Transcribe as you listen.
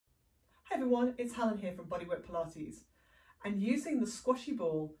everyone, it's Helen here from Bodywork-Pilates, and using the squashy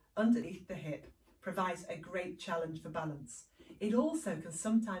ball underneath the hip provides a great challenge for balance. It also can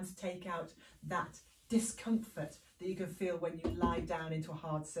sometimes take out that discomfort that you can feel when you lie down into a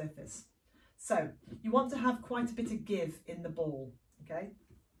hard surface. So you want to have quite a bit of give in the ball, okay?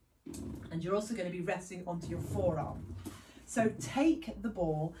 And you're also going to be resting onto your forearm. So take the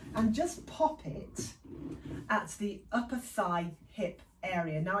ball and just pop it at the upper thigh hip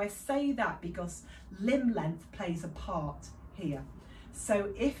area. Now I say that because limb length plays a part here.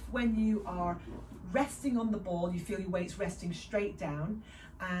 So if when you are resting on the ball, you feel your weight's resting straight down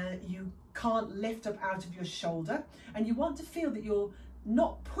and you can't lift up out of your shoulder, and you want to feel that you're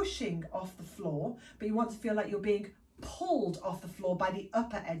not pushing off the floor, but you want to feel like you're being pulled off the floor by the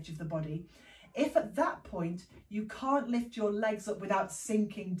upper edge of the body. If at that point you can't lift your legs up without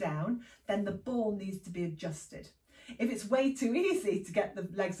sinking down, then the ball needs to be adjusted. If it's way too easy to get the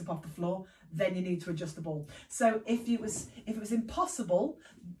legs up off the floor, then you need to adjust the ball. So if it was impossible,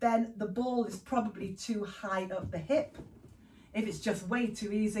 then the ball is probably too high up the hip. If it's just way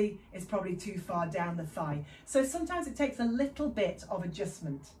too easy, it's probably too far down the thigh. So sometimes it takes a little bit of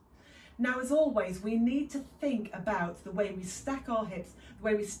adjustment. Now, as always, we need to think about the way we stack our hips, the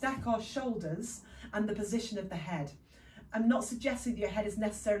way we stack our shoulders, and the position of the head. I'm not suggesting that your head is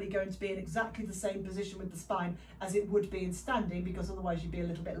necessarily going to be in exactly the same position with the spine as it would be in standing, because otherwise you'd be a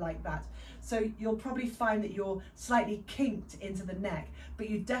little bit like that. So you'll probably find that you're slightly kinked into the neck, but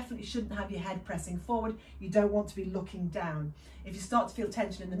you definitely shouldn't have your head pressing forward. You don't want to be looking down. If you start to feel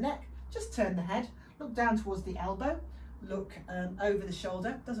tension in the neck, just turn the head, look down towards the elbow, look over the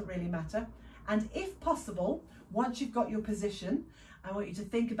shoulder, doesn't really matter. And if possible, once you've got your position, I want you to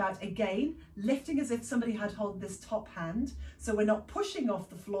think about, again, lifting as if somebody had hold this top hand. So we're not pushing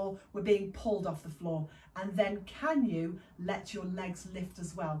off the floor, we're being pulled off the floor. And then can you let your legs lift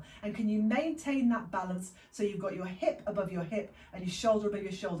as well? And can you maintain that balance so you've got your hip above your hip and your shoulder above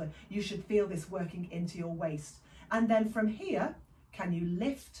your shoulder? You should feel this working into your waist. And then from here, can you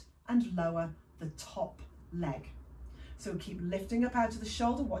lift and lower the top leg? So keep lifting up out of the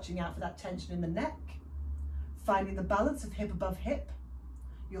shoulder, watching out for that tension in the neck. Finding the balance of hip above hip.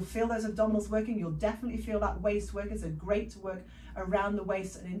 You'll feel those abdominals working. You'll definitely feel that waist working. So great to work around the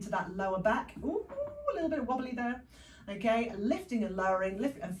waist and into that lower back. Ooh, a little bit wobbly there. Okay, lifting and lowering,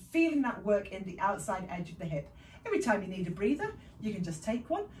 lifting and feeling that work in the outside edge of the hip. Every time you need a breather, you can just take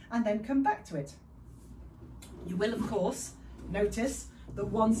one and then come back to it. You will, of course, notice that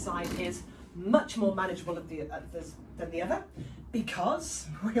one side is much more manageable than the other, because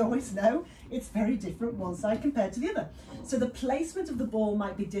we always know it's very different one side compared to the other. So the placement of the ball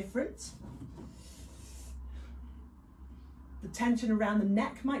might be different. The tension around the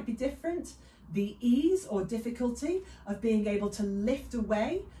neck might be different. The ease or difficulty of being able to lift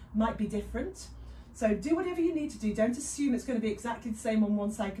away might be different. So do whatever you need to do. Don't assume it's going to be exactly the same on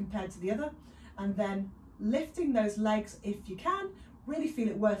one side compared to the other. And then lifting those legs if you can. Really feel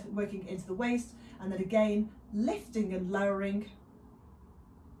it working into the waist, and then again lifting and lowering,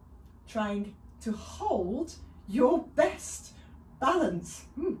 trying to hold your best balance.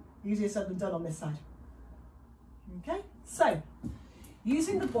 Easier said than done on this side. Okay, so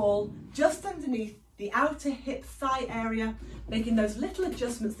using the ball just underneath the outer hip thigh area, making those little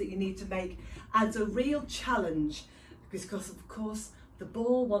adjustments that you need to make adds a real challenge, because of course the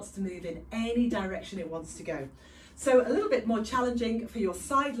ball wants to move in any direction it wants to go. So a little bit more challenging for your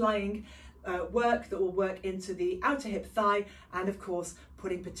side lying work that will work into the outer hip thigh, and of course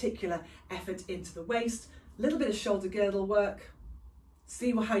putting particular effort into the waist. A little bit of shoulder girdle work.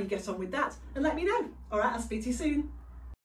 See how you get on with that and let me know. All right, I'll speak to you soon.